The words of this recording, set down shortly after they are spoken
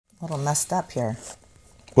A little messed up here.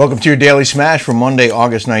 Welcome to your Daily Smash for Monday,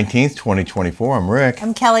 August 19th, 2024. I'm Rick.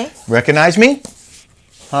 I'm Kelly. Recognize me?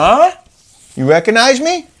 Huh? You recognize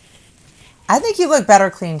me? I think you look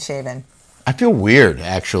better clean shaven. I feel weird,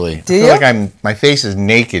 actually. Do I feel you? like my face is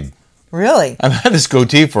naked. Really? I've had this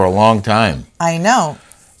goatee for a long time. I know.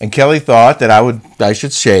 And Kelly thought that I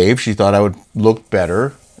should shave. She thought I would look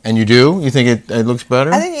better. And you do? You think it looks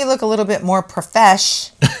better? I think you look a little bit more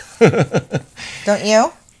profesh. Don't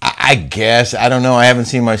you? I guess. I don't know. I haven't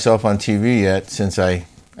seen myself on TV yet since I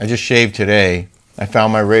just shaved today. I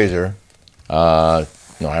found my razor. No,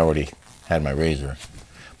 I already had my razor.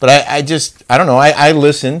 But I don't know. I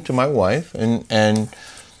listened to my wife and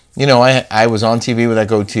you know, I was on TV with that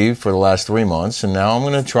goatee for the last 3 months, and now I'm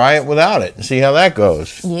going to try it without it and see how that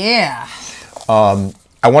goes. Yeah. I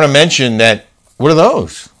want to mention that, what are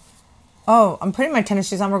those? Oh, I'm putting my tennis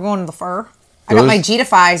shoes on. We're going to the fur. I got my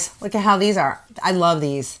G-Defies. Look at how these are. I love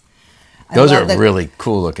these. Those are really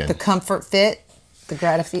cool looking. The Comfort Fit, the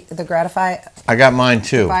Gratify. I got mine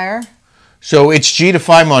too. Fire. So it's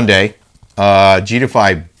G-Defy Monday.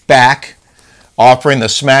 G-Defy back, offering the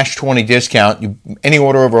Smash 20 discount. Any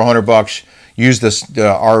order over $100, use this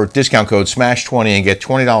our discount code Smash20 and get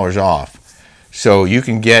 $20 off. So you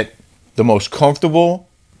can get the most comfortable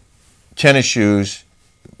tennis shoes.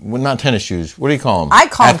 Well, not tennis shoes. What do you call them? I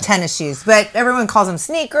call them tennis shoes, but everyone calls them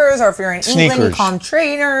sneakers, or if you're in England, you call them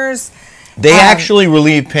trainers. They actually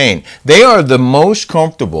relieve pain. They are the most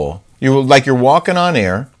comfortable. You're walking on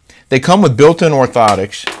air. They come with built-in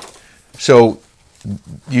orthotics, so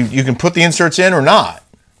you can put the inserts in or not,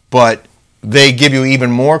 but they give you even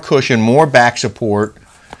more cushion, more back support.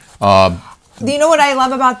 Do you know what I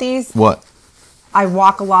love about these? What? I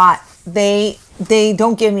walk a lot. They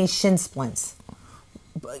don't give me shin splints.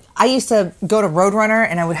 I used to go to Roadrunner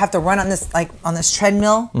and I would have to run on this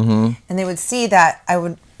treadmill, and they would see that I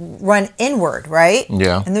would run inward, right?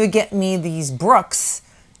 Yeah. And they would get me these Brooks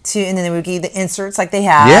and then they would give you the inserts like they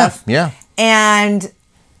have. Yeah. And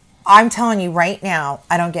I'm telling you right now,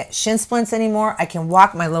 I don't get shin splints anymore. I can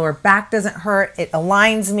walk. My lower back doesn't hurt. It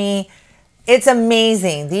aligns me. It's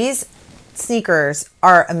amazing. These sneakers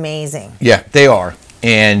are amazing. Yeah, they are.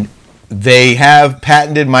 And they have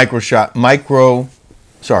patented patented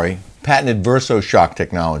VersoShock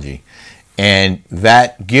technology. And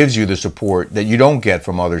that gives you the support that you don't get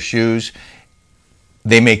from other shoes.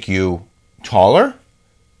 They make you taller.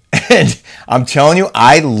 And I'm telling you,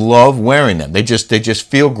 I love wearing them. They just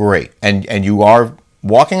feel great. And you are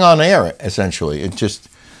walking on air, essentially. It's just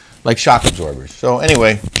like shock absorbers. So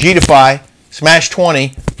anyway, G-Defy, Smash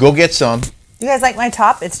 20, go get some. You guys like my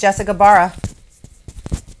top? It's Jessica Barra.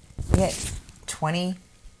 You get 20%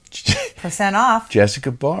 off.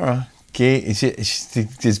 Jessica Barra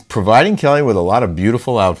is providing Kelly with a lot of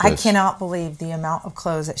beautiful outfits. I cannot believe the amount of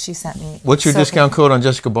clothes that she sent me. What's your discount code on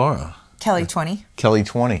Jessica Barra? Kelly 20. Kelly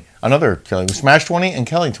 20. Another Kelly. Smash 20 and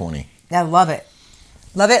Kelly 20. I love it.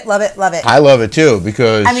 Love it, love it, love it. I love it too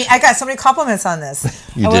because... I mean, I got so many compliments on this.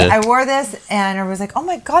 You did. I wore this and I was like, oh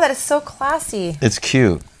my God, that is so classy. It's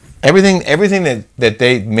cute. Everything that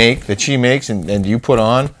they make, that she makes and you put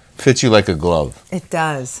on, fits you like a glove. It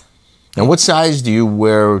does. And what size do you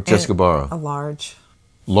wear, Jessica Barra? A large.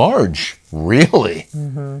 Large? Really?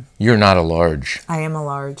 Mm-hmm. You're not a large. I am a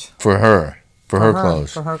large. For her. For her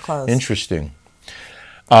clothes. For her clothes. Interesting.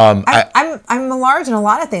 I'm a large in a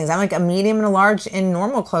lot of things. I'm like a medium and a large in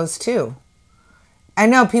normal clothes too. I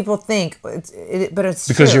know people think, but it's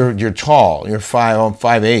because true. you're tall. You're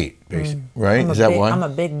 5'8", basically, right? Is that why? I'm a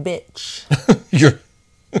big bitch. You're.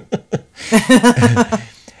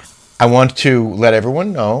 I want to let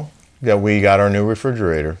everyone know that we got our new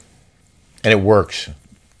refrigerator, and it works.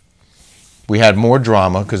 We had more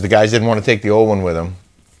drama because the guys didn't want to take the old one with them,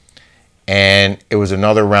 and it was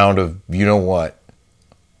another round of you know what.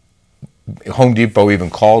 Home Depot even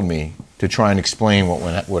called me to try and explain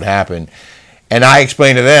what happened. And I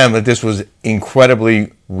explained to them that this was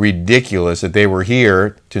incredibly ridiculous that they were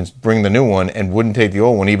here to bring the new one and wouldn't take the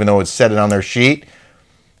old one, even though it said it on their sheet.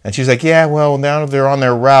 And she's like, yeah, well, now they're on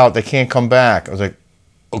their route. They can't come back. I was like,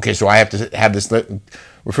 okay, so I have to have this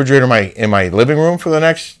refrigerator in my living room for the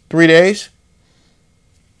next 3 days?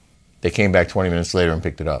 They came back 20 minutes later and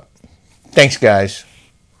picked it up. Thanks, guys.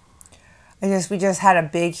 We just had a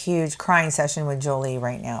big, huge crying session with Jolie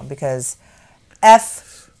right now because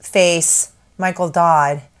F-face Michael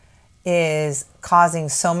Dodd is causing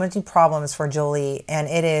so many problems for Jolie, and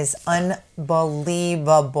it is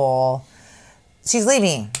unbelievable. She's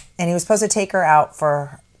leaving, and he was supposed to take her out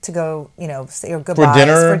to go, say her goodbyes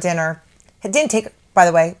for dinner. It didn't take, by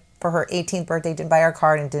the way, for her 18th birthday, didn't buy her a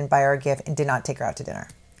card and didn't buy her a gift and did not take her out to dinner.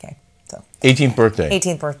 Okay, So 18th birthday.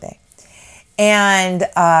 18th birthday. And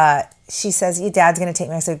she says, your dad's going to take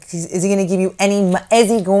me. I said, is he going to give you any, is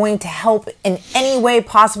he going to help in any way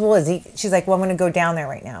possible? She's like, well, I'm going to go down there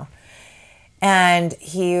right now. And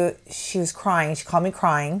she was crying. She called me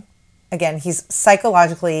crying. Again, he's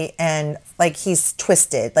psychologically and like he's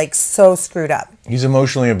twisted, like so screwed up. He's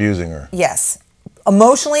emotionally abusing her. Yes.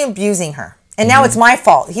 Emotionally abusing her. And now it's my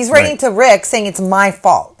fault. He's writing to Rick saying it's my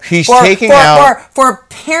fault. He's taking out... For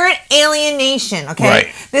parent alienation, okay?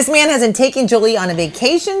 Right. This man hasn't taken Jolie on a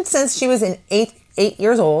vacation since she was 8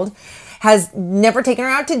 years old. Has never taken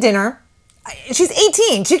her out to dinner. She's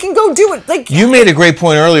 18. She can go do it. Like you made a great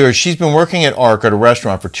point earlier. She's been working at ARC at a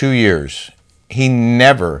restaurant for 2 years. He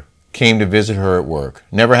never came to visit her at work.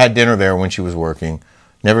 Never had dinner there when she was working.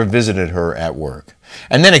 Never visited her at work.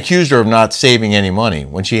 And then accused her of not saving any money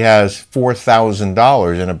when she has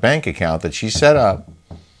 $4,000 in a bank account that she set up.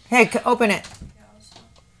 Hey, open it.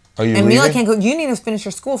 Are you and leaving? Mila can't go. You need to finish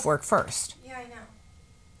your schoolwork first. Yeah, I know.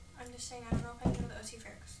 I'm just saying I don't know if I can go to the OC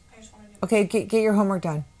fair because I just want to do it. Okay, get your homework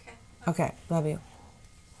done. Okay, love you.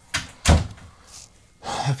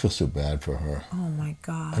 I feel so bad for her. Oh my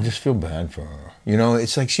God. I just feel bad for her. You know,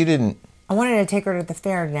 it's like she didn't... I wanted to take her to the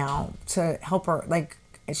fair now to help her. Like,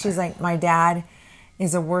 she's like, my dad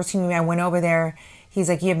is the worst human being. I went over there. He's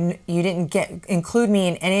like, you didn't include me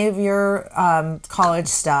in any of your college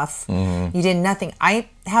stuff. Mm-hmm. You did nothing. I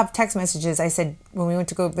have text messages. I said, when we went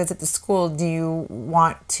to go visit the school, do you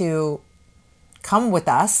want to come with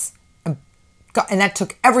us? And that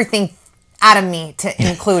took everything out of me to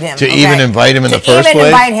include him. To even invite him in the first place? To even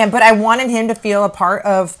invite him. But I wanted him to feel a part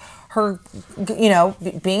of her, you know,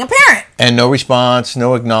 being a parent. And no response,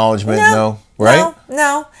 no acknowledgement, no, right?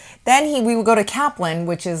 No. Then we would go to Kaplan,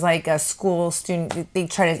 which is like a school student. They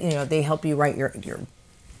try to, you know, they help you write your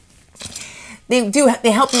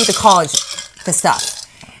they help you with the college, the stuff.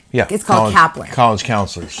 Yeah. It's called Kaplan. College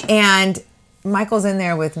counselors. And Michael's in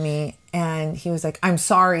there with me, and he was like, I'm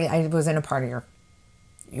sorry I wasn't a part of your...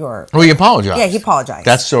 Oh, he apologized? Yeah, he apologized.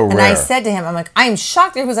 That's so rare. And I said to him, I'm like, I'm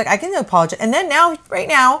shocked. He was like, I can apologize. And then right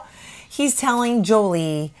now, he's telling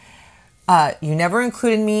Jolie, you never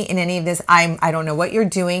included me in any of this. I don't know what you're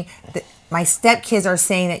doing. My stepkids are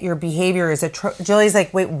saying that your behavior is Jolie's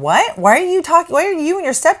like, wait, what? Why are you and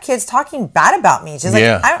your stepkids talking bad about me? She's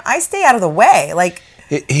like, I stay out of the way. Like...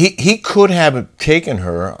 He could have taken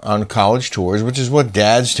her on college tours, which is what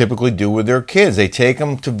dads typically do with their kids. They take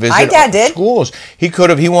them to visit schools. He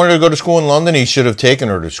wanted to go to school in London. He should have taken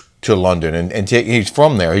her to London and he's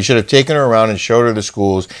from there. He should have taken her around and showed her the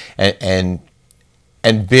schools and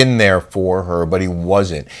been there for her, but he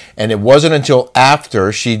wasn't. And it wasn't until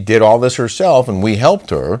after she did all this herself and we helped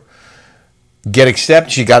her get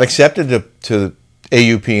accepted. She got accepted to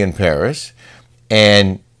AUP in Paris,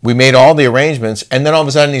 and we made all the arrangements, and then all of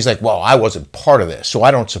a sudden he's like, well, I wasn't part of this, so I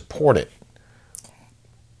don't support it.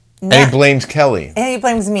 And he blames Kelly. And he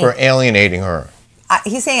blames me. For alienating her.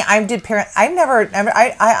 He's saying I've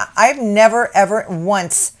never, ever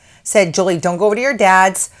once said, Jolie, don't go over to your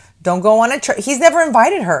dad's. Don't go on a trip. He's never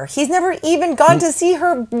invited her. He's never even gone to see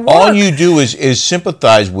her work. All you do is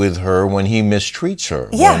sympathize with her when he mistreats her.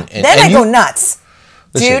 Yeah, then I go nuts.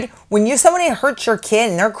 Listen, dude, when somebody hurts your kid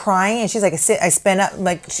and they're crying and she's like, I spend up,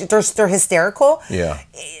 like, they're hysterical. Yeah.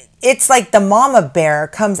 It's like the mama bear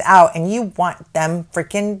comes out and you want them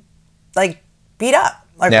freaking, like, beat up.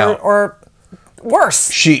 Like, now, or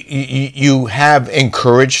worse. You have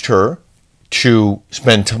encouraged her to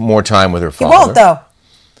spend more time with her father. He won't, though.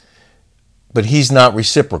 But he's not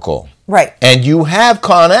reciprocal. Right. And you have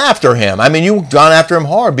gone after him. I mean, you've gone after him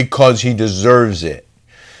hard because he deserves it.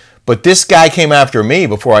 But this guy came after me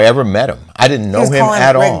before I ever met him. I didn't know him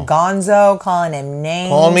at all. He was calling Rick Gonzo, calling him names.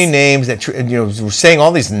 Calling me names, that saying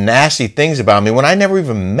all these nasty things about me when I never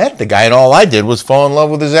even met the guy, and all I did was fall in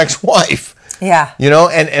love with his ex-wife. Yeah. You know,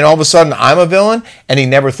 and all of a sudden I'm a villain, and he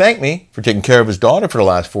never thanked me for taking care of his daughter for the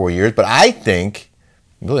last 4 years. But I think,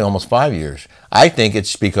 really almost 5 years, I think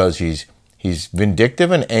it's because he's vindictive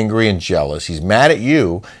and angry and jealous. He's mad at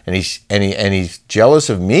you, and he's jealous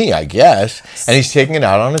of me, I guess, and he's taking it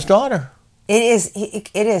out on his daughter. It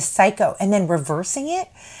is psycho. And then reversing it,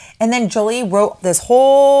 and then Jolie wrote this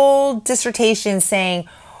whole dissertation saying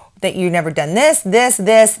that you never done this.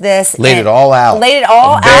 Laid it all out.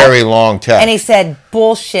 A very long text. And he said,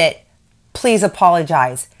 bullshit. Please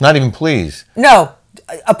apologize. Not even please. No.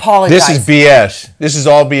 Apologize. This is BS. This is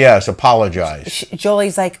all BS. Apologize.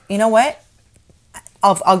 Jolie's like, you know what?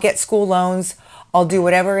 I'll get school loans. I'll do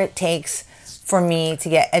whatever it takes for me to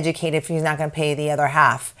get educated if he's not going to pay the other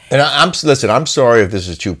half. And listen, I'm sorry if this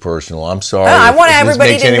is too personal. I'm sorry. I want if this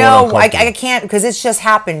everybody makes to anyone know uncomfortable. I can't, because it's just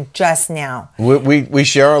happened just now. We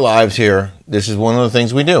share our lives here. This is one of the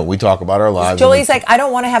things we do. We talk about our lives. Jolie's like, I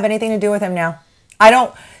don't want to have anything to do with him now.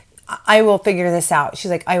 I will figure this out. She's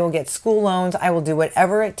like, I will get school loans. I will do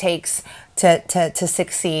whatever it takes to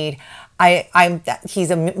succeed.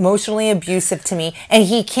 He's emotionally abusive to me, and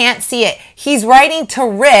he can't see it. He's writing to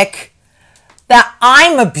Rick that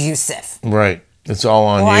I'm abusive. Right. It's all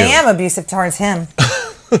on you. Well, I am abusive towards him.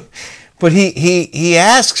 But he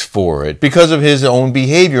asks for it because of his own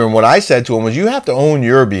behavior. And what I said to him was, you have to own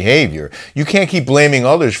your behavior. You can't keep blaming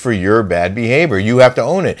others for your bad behavior. You have to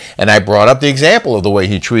own it. And I brought up the example of the way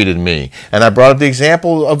he treated me. And I brought up the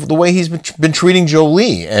example of the way he's been treating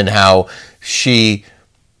Jolie and how she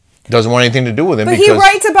doesn't want anything to do with him. But he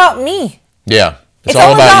writes about me. Yeah. It's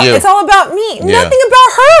all about you. It's all about me. Yeah. Nothing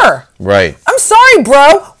about her. Right. I'm sorry,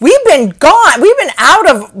 bro. We've been gone. We've been out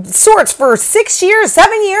of sorts for 6 years,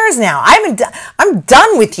 7 years now. I'm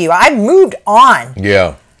done with you. I've moved on.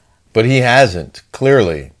 Yeah. But he hasn't,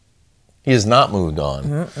 clearly. He has not moved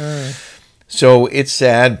on. So it's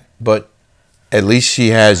sad, but at least she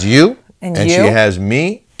has you. And she has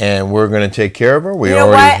me. And we're going to take care of her. We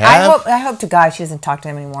already have. I hope to God she doesn't talk to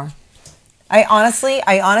him anymore. I honestly,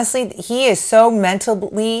 he is so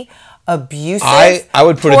mentally abusive. I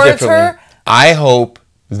would put it towards differently. her. I hope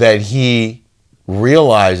that he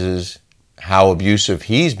realizes how abusive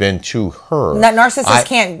he's been to her.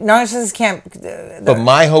 Narcissists can't. But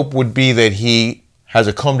my hope would be that he has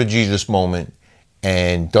a come to Jesus moment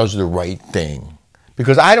and does the right thing.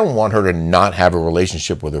 Because I don't want her to not have a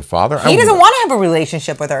relationship with her father. He doesn't want to have a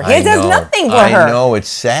relationship with her. He does nothing for her. I know, it's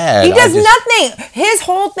sad. He does nothing. His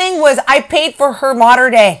whole thing was, I paid for her Mater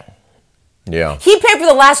Day. Yeah. He paid for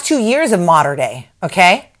the last 2 years of Mater Day,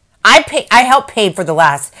 okay? I helped pay for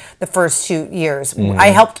the first 2 years.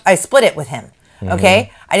 I split it with him,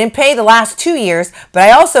 okay? I didn't pay the last 2 years, but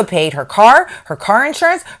I also paid her car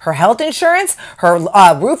insurance, her health insurance, her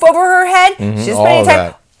roof over her head. She's spending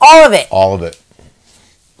time. All of it. All of it.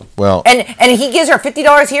 Well, and he gives her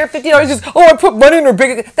 $50 here, $50. He goes, oh, I put money in her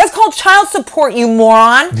big. That's called child support, you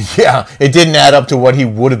moron. Yeah, it didn't add up to what he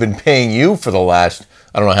would have been paying you for the last,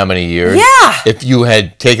 I don't know how many years. Yeah. If you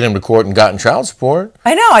had taken him to court and gotten child support.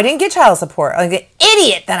 I know, I didn't get child support. Like the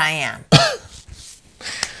idiot that I am.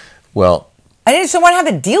 Well, I just don't want to have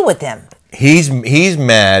to deal with him. He's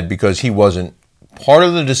mad because he wasn't part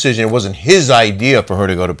of the decision. It wasn't his idea for her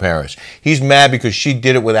to go to Paris. He's mad because she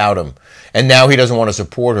did it without him. And now he doesn't want to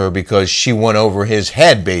support her because she went over his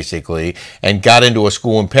head, basically, and got into a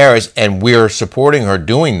school in Paris, and we're supporting her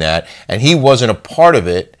doing that. And he wasn't a part of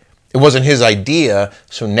it. It wasn't his idea,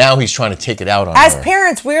 so now he's trying to take it out on her. As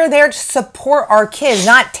parents, we're there to support our kids,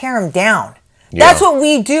 not tear them down. Yeah. That's what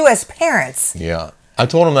we do as parents. Yeah. I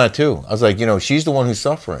told him that, too. I was like, she's the one who's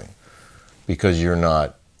suffering because you're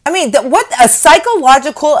not. I mean, what a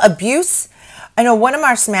psychological abuse. I know one of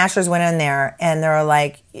our smashers went in there and they're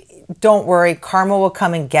like, don't worry, karma will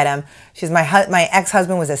come and get him. My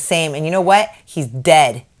ex-husband was the same. And you know what? He's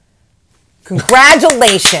dead.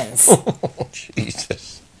 Congratulations. Oh,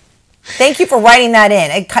 Jesus. Thank you for writing that in.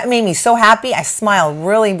 It made me so happy. I smiled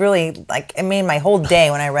really, really, like it made my whole day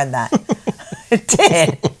when I read that. It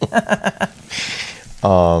did.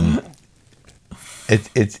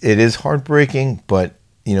 It is heartbreaking, but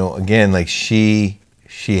again, like she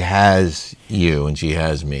has you and she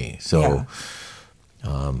has me. So,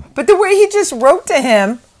 yeah. But the way he just wrote to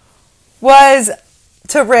him was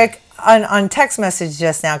to Rick on text message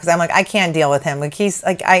just now, because I'm like, I can't deal with him. Like he's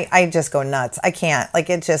like, I just go nuts. I can't. Like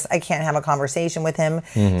I can't have a conversation with him.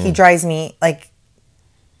 He drives me like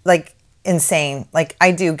insane. Like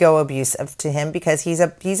I do go abusive to him because he's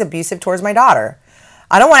abusive towards my daughter.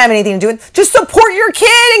 I don't want to have anything to do with. Just support your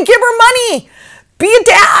kid and give her money. Be a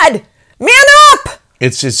dad. Man up.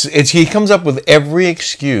 It's he comes up with every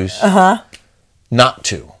excuse not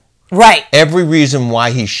to. Right. Every reason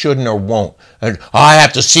why he shouldn't or won't. And I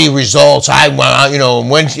have to see results.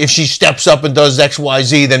 If she steps up and does X, Y,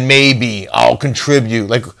 Z, then maybe I'll contribute.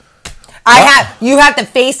 Like, you have to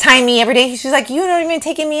FaceTime me every day. She's like, you're not even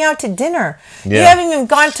taking me out to dinner. Yeah. You haven't even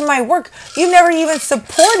gone to my work. You've never even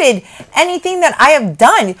supported anything that I have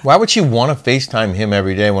done. Why would she want to FaceTime him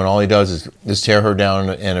every day when all he does is tear her down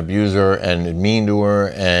and abuse her and be mean to her,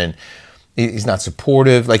 and he's not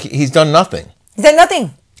supportive? Like, he's done nothing. He's done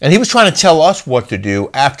nothing. And he was trying to tell us what to do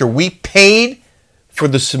after we paid for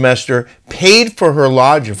the semester, paid for her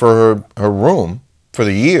lodging, for her room for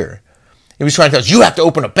the year. He was trying to tell us, you have to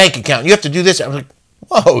open a bank account. You have to do this. I was like,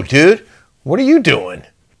 whoa, dude, what are you doing?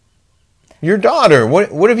 Your daughter.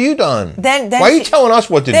 What have you done? Then why are you telling us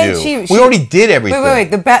what to do? We already did everything. Wait.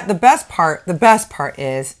 The best part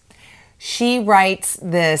is she writes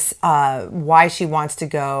this why she wants to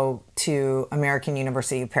go to American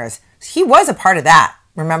University of Paris. He was a part of that.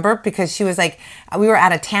 Remember? Because she was like, we were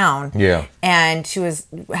out of town. Yeah. And she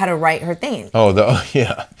had to write her thing.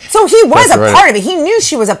 Yeah. So he was part of it. He knew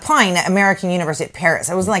she was applying to American University of Paris.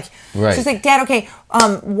 I was like, she's like, Dad, okay,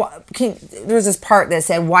 there was this part that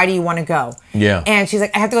said, why do you want to go? Yeah. And she's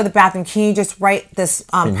like, I have to go to the bathroom. Can you just write this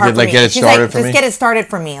part for me? Get it started for me? Just get it started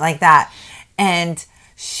for me, like that. And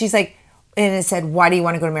she's like, and it said, why do you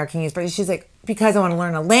want to go to American University? She's like, because I want to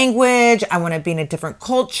learn a language. I want to be in a different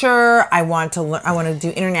culture. I want to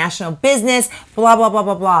do international business. Blah blah blah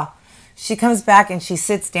blah blah. She comes back and she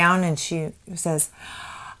sits down and she says,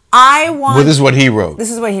 Well, this is what he wrote.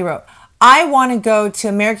 This is what he wrote. I want to go to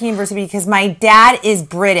American University because my dad is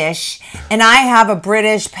British and I have a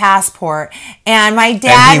British passport. And my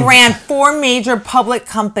dad ran 4 major public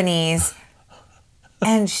companies.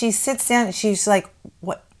 And she sits down and she's like,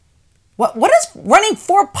 What does running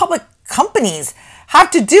 4 public companies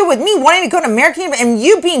have to do with me wanting to go to American University and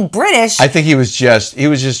you being British? I think he was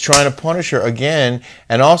just trying to punish her again,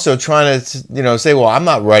 and also trying to say, well, I'm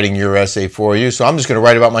not writing your essay for you, so I'm just going to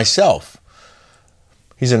write about myself.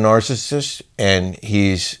 He's a narcissist, and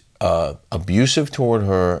he's abusive toward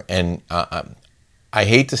her, and I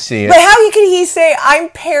hate to see it. But how could he say I'm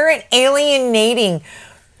parent alienating?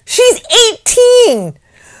 She's 18.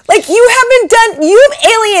 Like, you've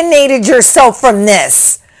alienated yourself from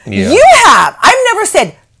this. Yeah. You have. I've never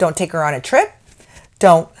said, don't take her on a trip.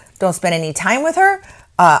 Don't spend any time with her.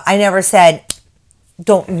 I never said,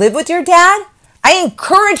 don't live with your dad. I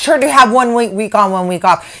encouraged her to have 1 week on, 1 week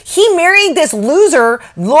off. He married this loser,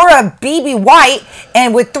 Laura Beebe White,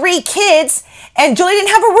 and with 3 kids, and Jolie didn't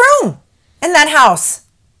have a room in that house.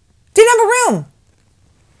 Didn't have a room.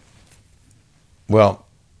 Well,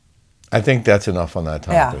 I think that's enough on that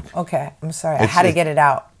topic. Yeah, okay. I'm sorry. I had to get it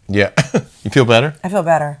out. Yeah. You feel better? I feel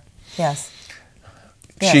better. Yes.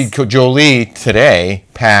 Jolie today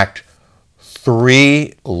packed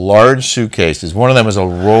 3 large suitcases. One of them is a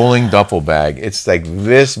rolling duffel bag. It's like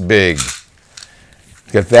this big.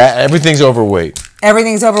 Get that? Everything's overweight.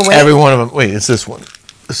 Everything's overweight? Every one of them. Wait, it's this one.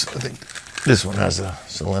 I think this one has a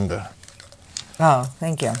cylinder. Oh,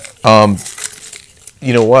 thank you.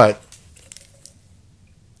 You know what?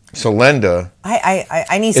 Solenda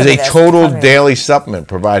I need some is of this. a total daily supplement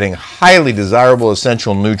providing highly desirable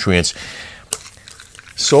essential nutrients.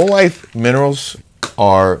 Soul Life minerals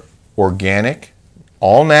are organic,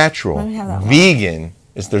 all natural, vegan.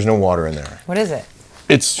 There's no water in there. What is it?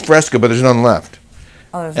 It's Fresca, but there's none left.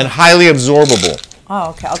 Oh, and highly absorbable. Oh,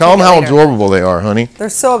 okay. Tell them how absorbable they are, honey. They're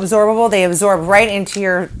so absorbable. They absorb right into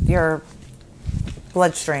your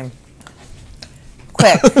bloodstream.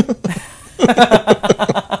 Quick.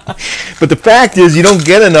 But the fact is, you don't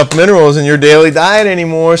get enough minerals in your daily diet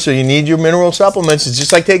anymore, so you need your mineral supplements. It's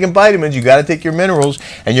just like taking vitamins. You got to take your minerals,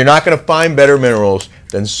 and you're not going to find better minerals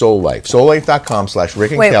than Soul Life.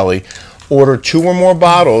 SoulLife.com/Rick and Kelly. Order 2 or more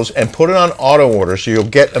bottles and put it on auto order so you'll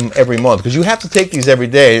get them every month. Because you have to take these every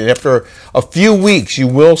day, and after a few weeks, you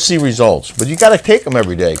will see results. But you got to take them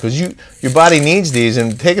every day because your body needs these,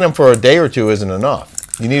 and taking them for a day or 2 isn't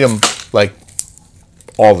enough. You need them like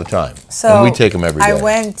all the time. So and we take them every day. I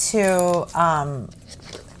went to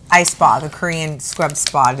Ice Spa, the Korean scrub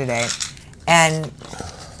spa today, and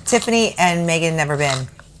Tiffany and Megan had never been.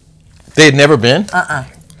 They had never been?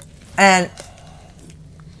 And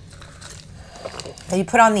you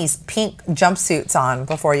put on these pink jumpsuits on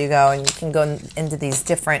before you go, and you can go into these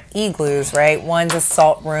different igloos, right? One's a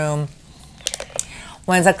salt room,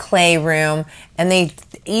 one's a clay room, and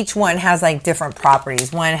each one has like different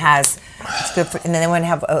properties. One has it's good for, and then one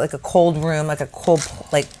have like a cold room, like a cold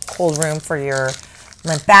room for your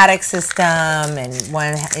lymphatic system, and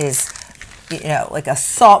one is like a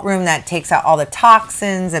salt room that takes out all the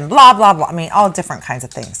toxins and blah blah blah. I mean, all different kinds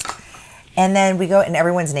of things. And then we go, and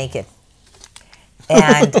everyone's naked.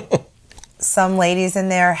 And some ladies in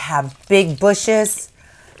there have big bushes.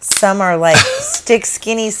 Some are like stick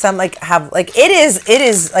skinny. Some like have like it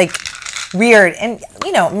is like weird. And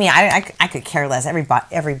me, I could care less.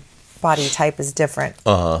 Every body type is different.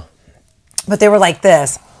 But they were like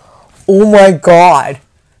this. Oh my God.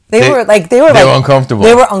 They were uncomfortable.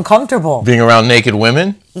 They were uncomfortable being around naked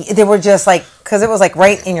women. They were just like, because it was like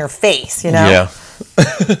right in your face, Yeah.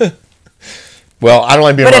 Well, I don't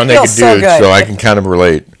like being around naked dudes, so I can kind of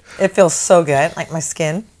relate. It feels so good, like my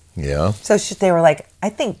skin. Yeah. So they were like, I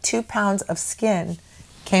think 2 pounds of skin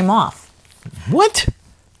came off. What?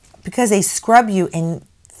 Because they scrub you in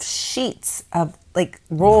sheets of like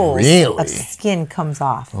rolls Really? of skin comes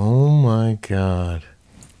off. Oh my God.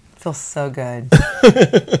 Feels so good.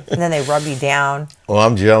 And then they rub you down Well,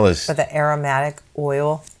 I'm jealous. with the aromatic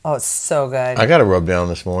oil. Oh, it's so good. I got a rub down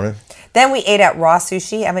this morning. Then we ate at Raw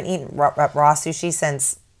Sushi. I haven't eaten raw sushi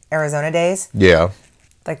since Arizona days, Yeah.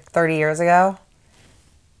 like 30 years ago.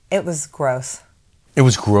 It was gross. It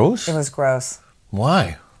was gross? It was gross.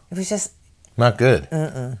 Why? It was just, Not good.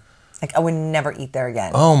 like, I would never eat there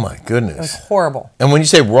again. Oh my It was goodness. horrible. And when you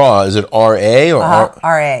say raw, is it R-A or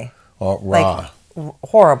RA. raw? Like,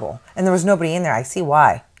 horrible. And there was nobody in there. I see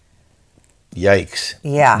why. Yikes.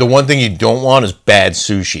 Yeah. The one thing you don't want is bad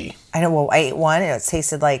sushi. I know. Well, I ate one and it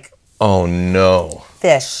tasted like Oh no.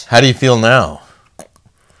 fish. How do you feel now?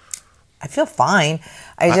 I feel fine.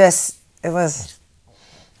 it was,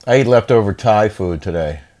 I ate leftover Thai food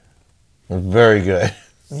today. It was very good.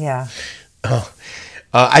 yeah.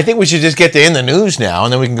 I think we should just get to In the News now,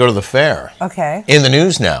 and then we can go to the fair. Okay. In the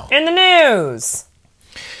News now. In the news.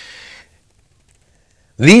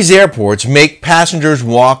 These airports make passengers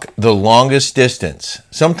walk the longest distance,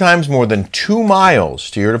 sometimes more than 2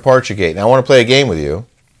 miles to your departure gate. Now, I want to play a game with you.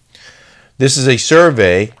 This is a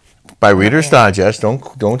survey by Reader's Digest. Don't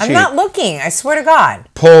cheat. I'm not looking. I swear to God.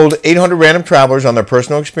 Polled 800 random travelers on their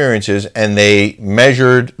personal experiences, and they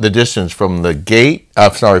measured the distance from the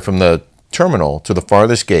from the terminal to the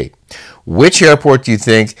farthest gate. Which airport do you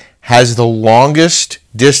think has the longest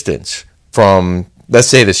distance from, let's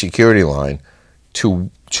say, the security line to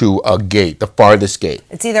a gate, the farthest gate?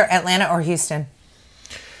 It's either Atlanta or Houston.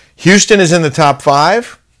 Houston is in the top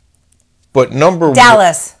 5, but number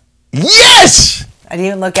Dallas. Yes! I didn't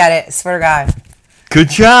even look at it. I swear to God. Good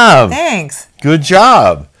job. Thanks. Good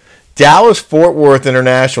job. Dallas Fort Worth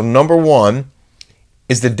International, number 1,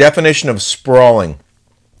 is the definition of sprawling.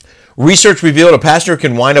 Research revealed a passenger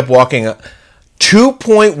can wind up walking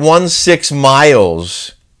 2.16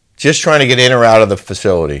 miles just trying to get in or out of the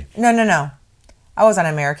facility. No. I was on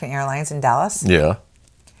American Airlines in Dallas, Yeah.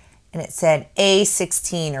 and it said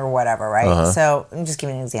A16 or whatever, right? So I'm just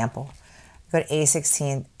giving an example. I go to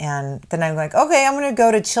A16, and then I'm like, okay, I'm going to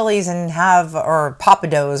go to Chili's and have, or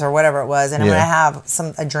Papados or whatever it was, and I'm Yeah. going to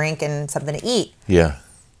have a drink and something to eat. Yeah.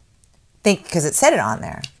 Because it said it on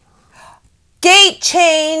there. Gate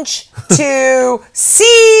change to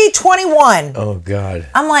C21. Oh, God.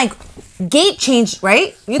 I'm like, gate change,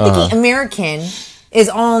 right? You're thinking American is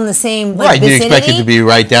all in the same like, Right, you vicinity. expect it to be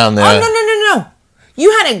right down there. Oh, no.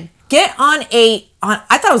 You had to get on I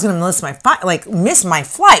thought I was going to miss my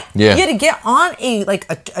flight. Yeah. You had to get on a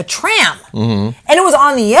tram. Mm-hmm. And it was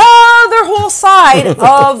on the other whole side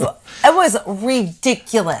of, it was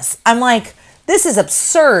ridiculous. I'm like, this is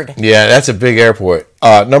absurd. Yeah, that's a big airport.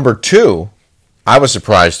 Number 2, I was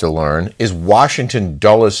surprised to learn, is Washington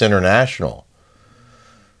Dulles International.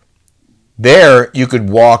 There, you could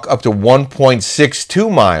walk up to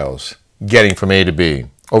 1.62 miles getting from A to B,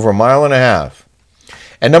 over 1.5 miles.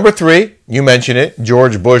 And number 3, you mentioned it,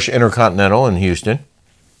 George Bush Intercontinental in Houston.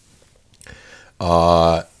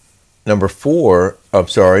 Number 4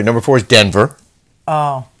 is Denver.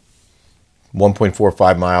 Oh.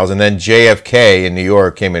 1.45 miles. And then JFK in New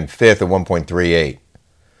York came in 5th at 1.38.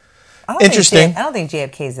 Interesting. I don't think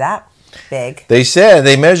JFK is that big. They said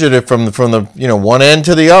they measured it from the one end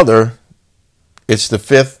to the other. It's the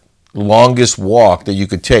 5th longest walk that you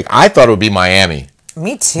could take. I thought it would be Miami.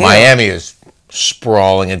 Me too. Miami is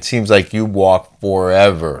sprawling. It seems like you walk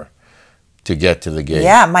forever to get to the gate.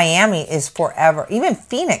 Yeah, Miami is forever. Even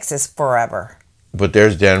Phoenix is forever. But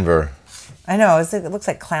there's Denver. I know. It looks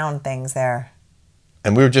like clown things there.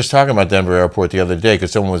 And we were just talking about Denver Airport the other day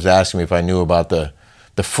because someone was asking me if I knew about the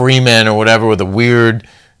Freeman or whatever with the weird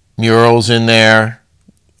murals in there.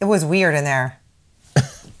 It was weird in there.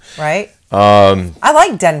 Right? I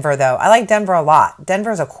like Denver, though. I like Denver a lot.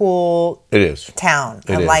 Denver's a cool It is. town.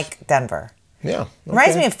 I is. like Denver. Yeah.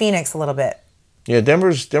 Reminds okay. me of Phoenix a little bit. Yeah,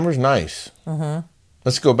 Denver's nice. Mm-hmm.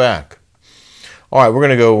 Let's go back. All right, we're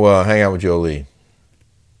going to go hang out with Jolie.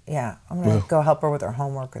 Yeah, I'm going to go help her with her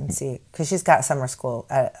homework and see. Because she's got summer school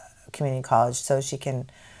at a community college, so she can...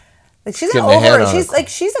 Like she's Getting not ahead over. on She's it. like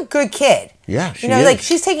she's a good kid. Yeah, she like is.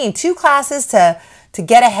 she's taking 2 classes to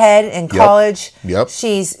get ahead in college. Yep.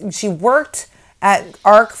 She worked at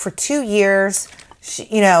ARC for 2 years.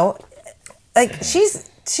 She had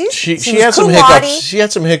some hiccups. She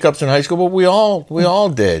had some hiccups in high school, but we all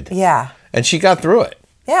did. Yeah. And she got through it.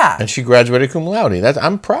 Yeah. And she graduated cum laude.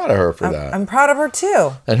 I'm proud of her for that. I'm proud of her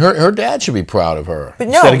too. And her dad should be proud of her. But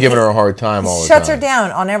instead of giving her a hard time all the time. Shuts her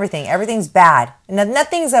down on everything. Everything's bad.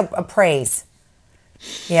 Nothing's a praise.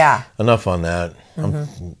 Yeah. Enough on that.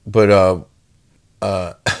 Mm-hmm. But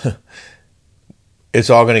It's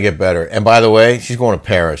all going to get better. And by the way, she's going to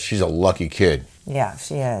Paris. She's a lucky kid. Yeah,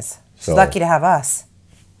 she is. She's So- lucky to have us.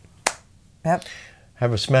 Yep.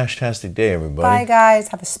 Have a smash-tastic day, everybody. Bye, guys.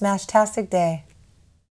 Have a smash-tastic day.